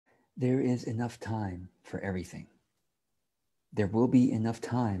there is enough time for everything. There will be enough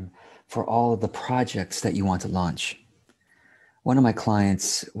time for all of the projects that you want to launch. One of my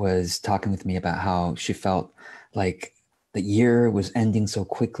clients was talking with me about how she felt like the year was ending so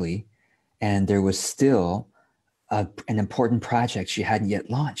quickly and there was still an important project she hadn't yet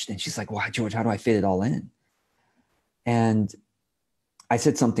launched. And she's like, "Why, George, how do I fit it all in?" And I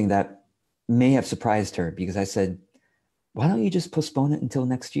said something that may have surprised her, because I said, "Why don't you just postpone it until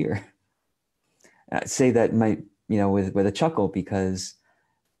next year?" I say that with a chuckle, because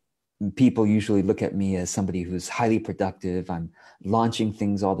people usually look at me as somebody who's highly productive. I'm launching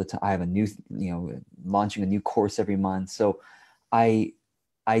things all the time. I have launching a new course every month. So I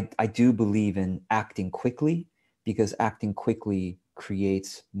do believe in acting quickly, because acting quickly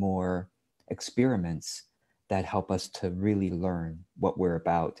creates more experiments that help us to really learn what we're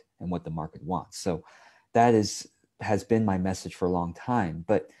about and what the market wants. So that has been my message for a long time.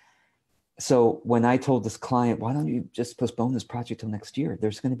 But so when I told this client, "Why don't you just postpone this project till next year?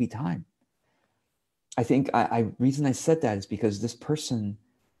 There's going to be time." I think reason I said that is because this person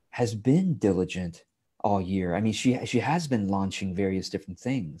has been diligent all year. I mean, she has been launching various different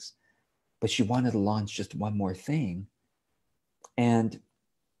things, but she wanted to launch just one more thing. And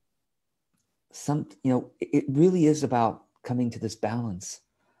it really is about coming to this balance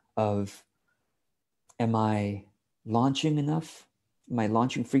of, am I launching enough? Am I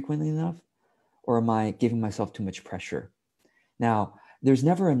launching frequently enough? Or am I giving myself too much pressure? Now, there's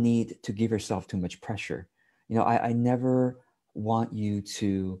never a need to give yourself too much pressure. I never want you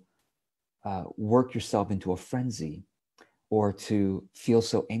to work yourself into a frenzy, or to feel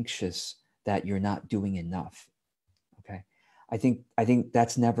so anxious that you're not doing enough. Okay. I think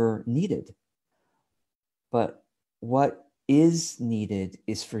that's never needed. But what is needed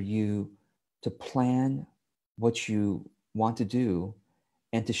is for you to plan what you want to do,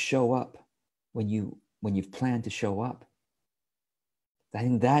 and to show up when you've planned to show up. I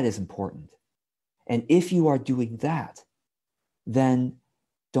think that is important. And if you are doing that, then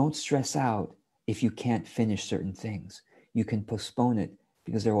don't stress out if you can't finish certain things. You can postpone it,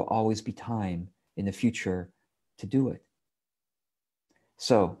 because there will always be time in the future to do it.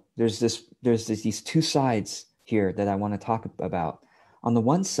 So there's these two sides here that I want to talk about. On the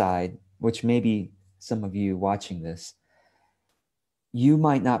one side, which maybe some of you watching this, you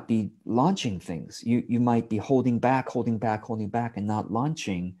might not be launching things. You might be holding back, and not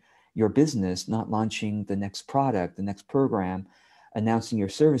launching your business, not launching the next product, the next program, announcing your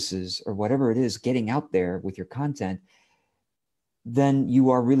services, or whatever it is, getting out there with your content. Then you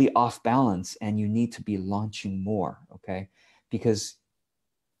are really off balance, and you need to be launching more, okay? Because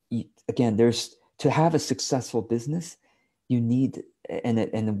again, to have a successful business, you need,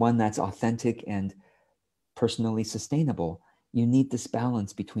 and one that's authentic and personally sustainable, you need this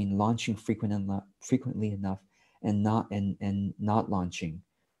balance between launching frequently enough, and not launching,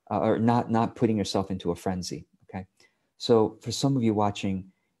 or not putting yourself into a frenzy. Okay, so for some of you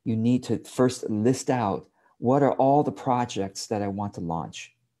watching, you need to first list out, what are all the projects that I want to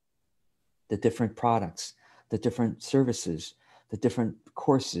launch, the different products, the different services, the different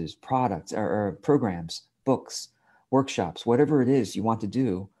courses, products, or programs, books, workshops, whatever it is you want to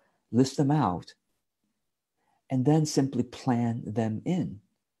do. List them out, and then simply plan them in,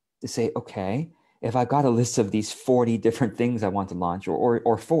 to say, okay, if I've got a list of these 40 different things I want to launch,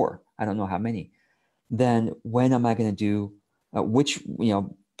 or 4, I don't know how many, then when am I going to do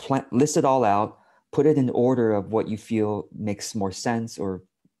list it all out, put it in order of what you feel makes more sense, or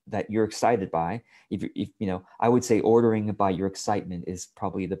that you're excited by. I would say ordering by your excitement is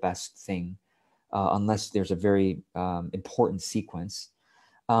probably the best thing, unless there's a very important sequence.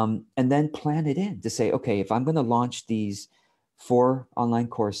 And then plan it in, to say, okay, if I'm going to launch these 4 online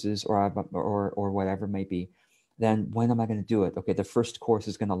courses, or whatever it may be, then when am I going to do it? Okay, the first course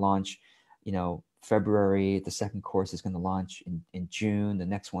is going to launch, February. The second course is going to launch in June. The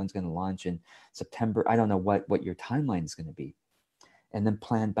next one's going to launch in September. I don't know what your timeline is going to be. And then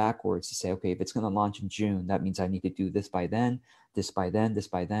plan backwards to say, okay, if it's going to launch in June, that means I need to do this by then, this by then, this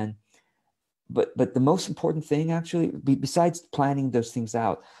by then. But the most important thing, actually, besides planning those things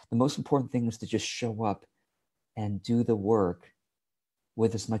out, the most important thing is to just show up and do the work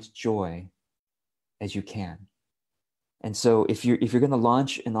with as much joy as you can. And so if you're going to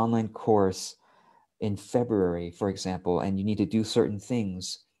launch an online course in February, for example, and you need to do certain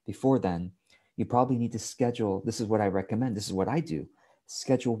things before then, you probably need to schedule. This is what I recommend. This is what I do.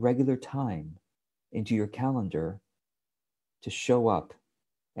 Schedule regular time into your calendar to show up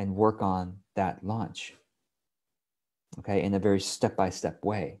and work on that launch, okay, in a very step-by-step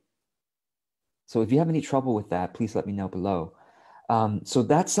way. So if you have any trouble with that, please let me know below. So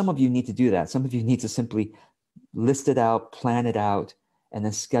that's, some of you need to do that. Some of you need to simply list it out, plan it out, and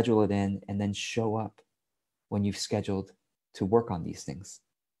then schedule it in, and then show up when you've scheduled to work on these things.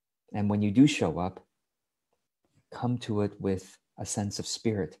 And when you do show up, come to it with a sense of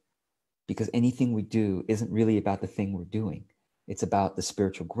spirit, because anything we do isn't really about the thing we're doing. It's about the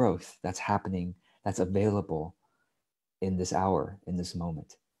spiritual growth that's happening, that's available in this hour, in this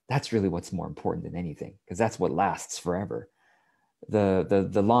moment. That's really what's more important than anything, because that's what lasts forever.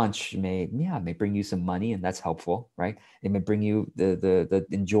 The launch may bring you some money, and that's helpful, right? It may bring you the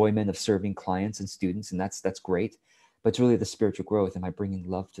enjoyment of serving clients and students, and that's great. But it's really the spiritual growth. Am I bringing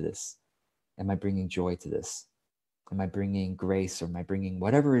love to this? Am I bringing joy to this? Am I bringing grace, or am I bringing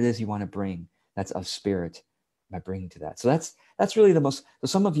whatever it is you want to bring that's of spirit? Am I bringing to that? So that's really the most. So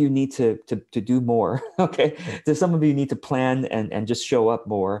some of you need to do more. Okay, so some of you need to plan and just show up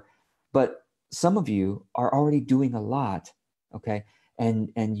more, but some of you are already doing a lot. Okay,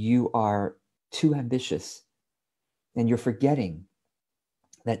 and you are too ambitious, and you're forgetting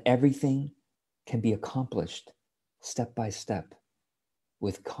that everything can be accomplished step by step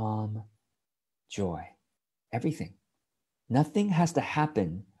with calm joy. Everything. Nothing has to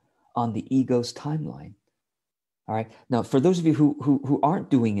happen on the ego's timeline. All right. Now, for those of you who aren't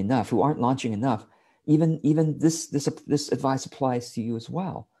doing enough, who aren't launching enough, even this advice applies to you as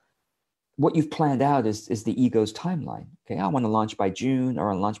well. What you've planned out is the ego's timeline. Okay, I want to launch by June, or I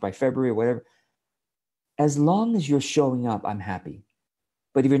want to launch by February, or whatever. As long as you're showing up, I'm happy.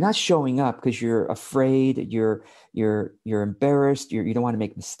 But if you're not showing up because you're afraid, you're embarrassed, you don't want to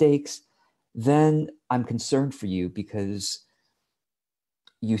make mistakes, then I'm concerned for you, because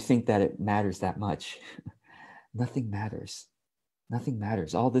you think that it matters that much. Nothing matters. Nothing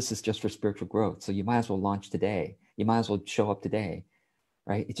matters. All this is just for spiritual growth. So you might as well launch today. You might as well show up today,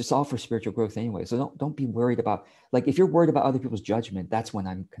 right? It's just all for spiritual growth anyway. So don't be worried about, like, if you're worried about other people's judgment, that's when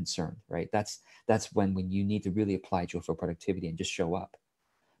I'm concerned, right? That's when you need to really apply joyful productivity and just show up.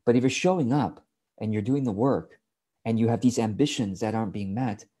 But if you're showing up and you're doing the work and you have these ambitions that aren't being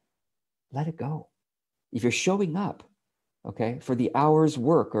met, let it go. If you're showing up, okay, for the hour's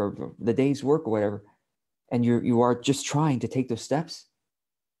work or the day's work or whatever, and you are just trying to take those steps,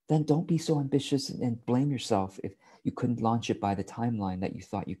 then don't be so ambitious and blame yourself if you couldn't launch it by the timeline that you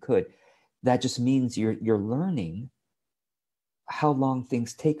thought you could. That just means you're learning how long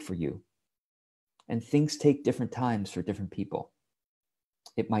things take for you. And things take different times for different people.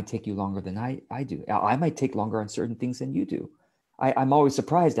 It might take you longer than I do. I might take longer on certain things than you do. I'm always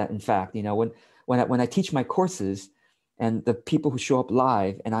surprised that, in fact, when I teach my courses, and the people who show up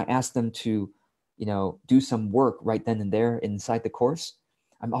live, and I ask them to, do some work right then and there inside the course,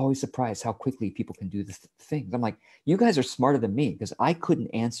 I'm always surprised how quickly people can do the things. I'm like, you guys are smarter than me, because I couldn't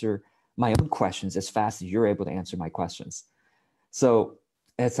answer my own questions as fast as you're able to answer my questions. So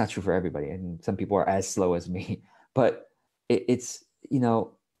that's not true for everybody. And some people are as slow as me, but it's,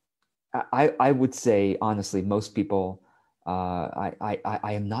 I would say, honestly, most people, I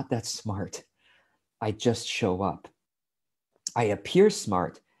am not that smart. I just show up. I appear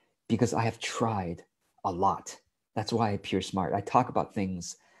smart because I have tried a lot. That's why I appear smart. I talk about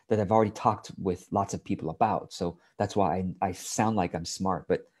things that I've already talked with lots of people about. So that's why I sound like I'm smart,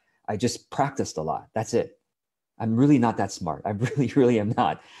 but I just practiced a lot. That's it. I'm really not that smart. I really, really am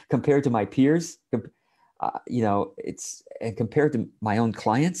not. Compared to my peers, and compared to my own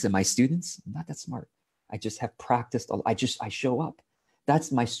clients and my students, I'm not that smart. I just have practiced. I show up.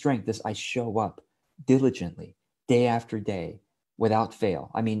 That's my strength, is I show up diligently, day after day, without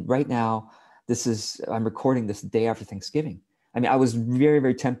fail. I mean, right now, I'm recording this day after Thanksgiving. I mean, I was very,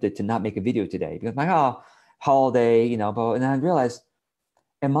 very tempted to not make a video today, because I'm like, holiday, but, and then I realized,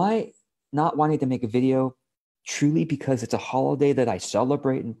 am I not wanting to make a video truly because it's a holiday that I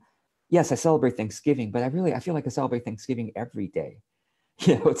celebrate? And yes, I celebrate Thanksgiving, but I feel like I celebrate Thanksgiving every day.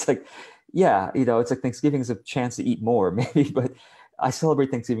 It's like, it's like Thanksgiving is a chance to eat more, maybe, but I celebrate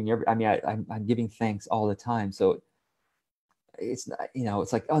Thanksgiving I'm giving thanks all the time. So it's not,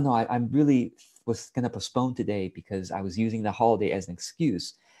 it's like, oh no, I'm really was going to postpone today because I was using the holiday as an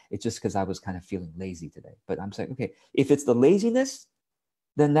excuse. It's just because I was kind of feeling lazy today. But I'm saying, okay, if it's the laziness,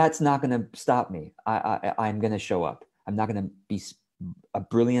 then that's not going to stop me. I'm going to show up. I'm not going to be a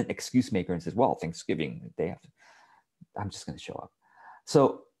brilliant excuse maker and says, well, Thanksgiving day after. I'm just going to show up.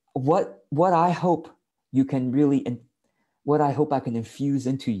 So what I hope you can really, and what I hope I can infuse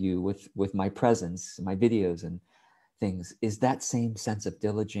into you with my presence, my videos and things, is that same sense of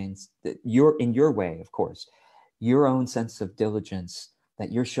diligence that you're, in your way, of course, your own sense of diligence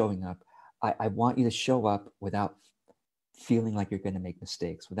that you're showing up. I want you to show up without feeling like you're going to make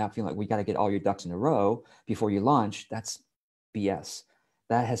mistakes, without feeling like we got to get all your ducks in a row before you launch. That's BS.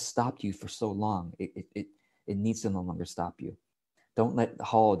 That has stopped you for so long. It needs to no longer stop you. Don't let the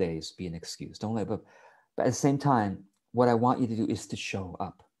holidays be an excuse. Don't let, but at the same time, what I want you to do is to show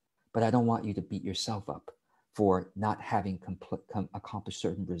up. But I don't want you to beat yourself up for not having accomplished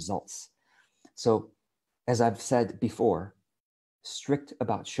certain results. So, as I've said before, strict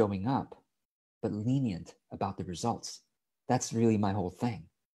about showing up, but lenient about the results. That's really my whole thing.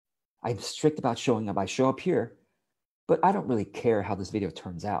 I'm strict about showing up. I show up here, but I don't really care how this video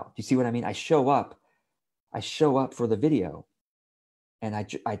turns out. You see what I mean? I show up for the video, and I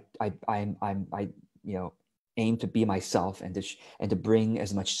aim to be myself and to bring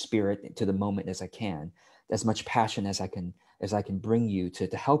as much spirit to the moment as I can, as much passion as I can bring you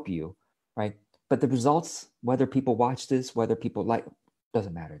to help you, right? But the results, whether people watch this, whether people like,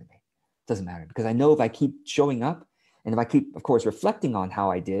 doesn't matter to me. Doesn't matter, because I know if I keep showing up and if I keep, of course, reflecting on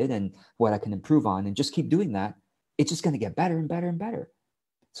how I did and what I can improve on and just keep doing that, it's just going to get better and better and better.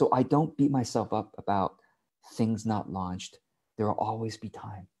 So I don't beat myself up about things not launched. There will always be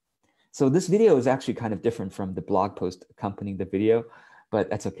time. So this video is actually kind of different from the blog post accompanying the video, but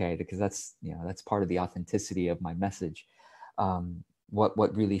that's okay, because that's part of the authenticity of my message.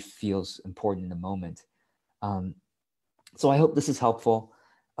 What really feels important in the moment. So I hope this is helpful.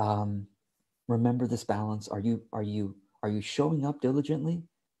 Remember this balance. Are you showing up diligently?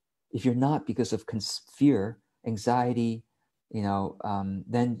 If you're not, because of fear, anxiety,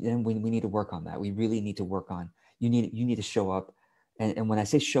 then we need to work on that. We really need to work on. You need to show up, and when I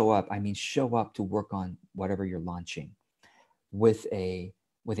say show up, I mean show up to work on whatever you're launching, with a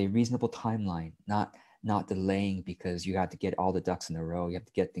reasonable timeline, not delaying because you have to get all the ducks in a row. You have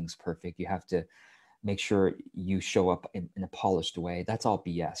to get things perfect. You have to make sure you show up in a polished way. That's all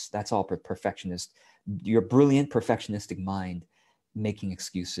BS. That's all perfectionist. Your brilliant perfectionistic mind making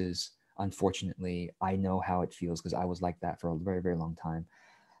excuses. Unfortunately, I know how it feels because I was like that for a very, very long time.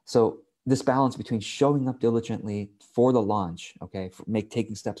 So this balance between showing up diligently for the launch, okay,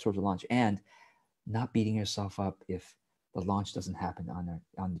 taking steps towards the launch, and not beating yourself up if the launch doesn't happen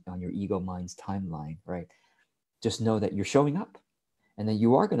on your ego mind's timeline, right? Just know that you're showing up, and then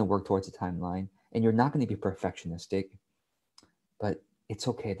you are going to work towards a timeline, and you're not going to be perfectionistic, but it's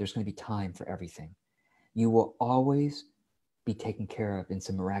okay. There's going to be time for everything. You will always be taken care of in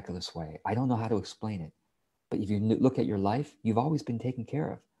some miraculous way. I don't know how to explain it, but if you look at your life, you've always been taken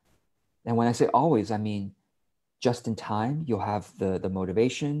care of. And when I say always, I mean just in time. You'll have the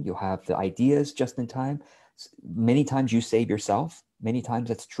motivation, you'll have the ideas just in time. Many times you save yourself. Many times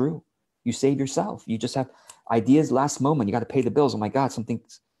that's true. You save yourself. You just have ideas last moment. You got to pay the bills. Oh my God,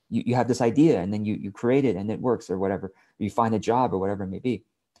 you have this idea, and then you create it and it works, or whatever. Or you find a job or whatever it may be.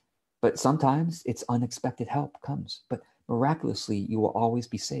 But sometimes it's unexpected help comes. But miraculously, you will always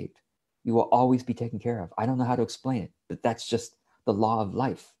be saved. You will always be taken care of. I don't know how to explain it, but that's just the law of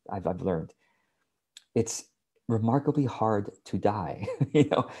life. I've learned. It's remarkably hard to die.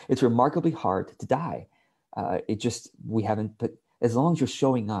 It's remarkably hard to die. We haven't put, as long as you're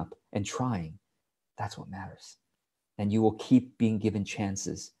showing up and trying, that's what matters. And you will keep being given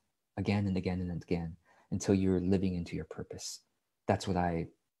chances again and again and again until you're living into your purpose. I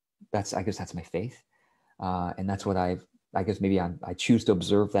guess that's my faith. And that's what I guess maybe I choose to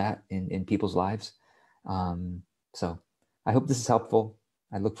observe that in people's lives. So I hope this is helpful.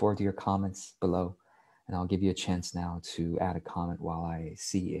 I look forward to your comments below, and I'll give you a chance now to add a comment while I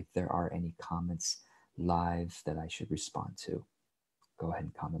see if there are any comments live that I should respond to. Go ahead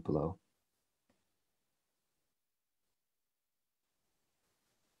and comment below.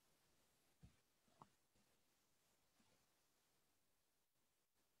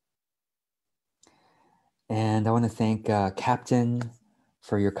 And I want to thank Captain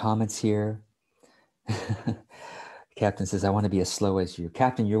for your comments here. Captain says, I want to be as slow as you.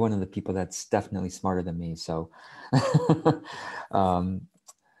 Captain, you're one of the people that's definitely smarter than me. So,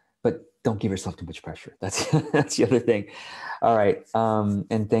 but don't give yourself too much pressure. That's the other thing. All right.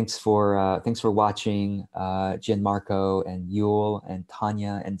 And thanks for watching, Gianmarco and Yule and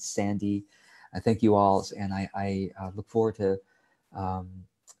Tanya and Sandy. I thank you all. And I look forward to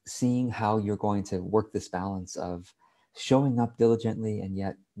seeing how you're going to work this balance of showing up diligently and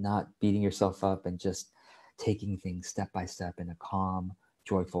yet not beating yourself up, and just taking things step by step in a calm,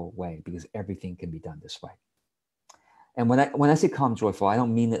 joyful way, because everything can be done this way. And when I say calm, joyful, I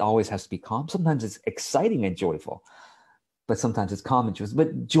don't mean it always has to be calm. Sometimes it's exciting and joyful, but sometimes it's calm and joyful,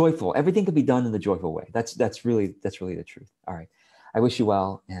 but joyful. Everything can be done in the joyful way. That's really the truth. All right. I wish you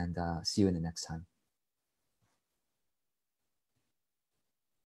well, and see you in the next time.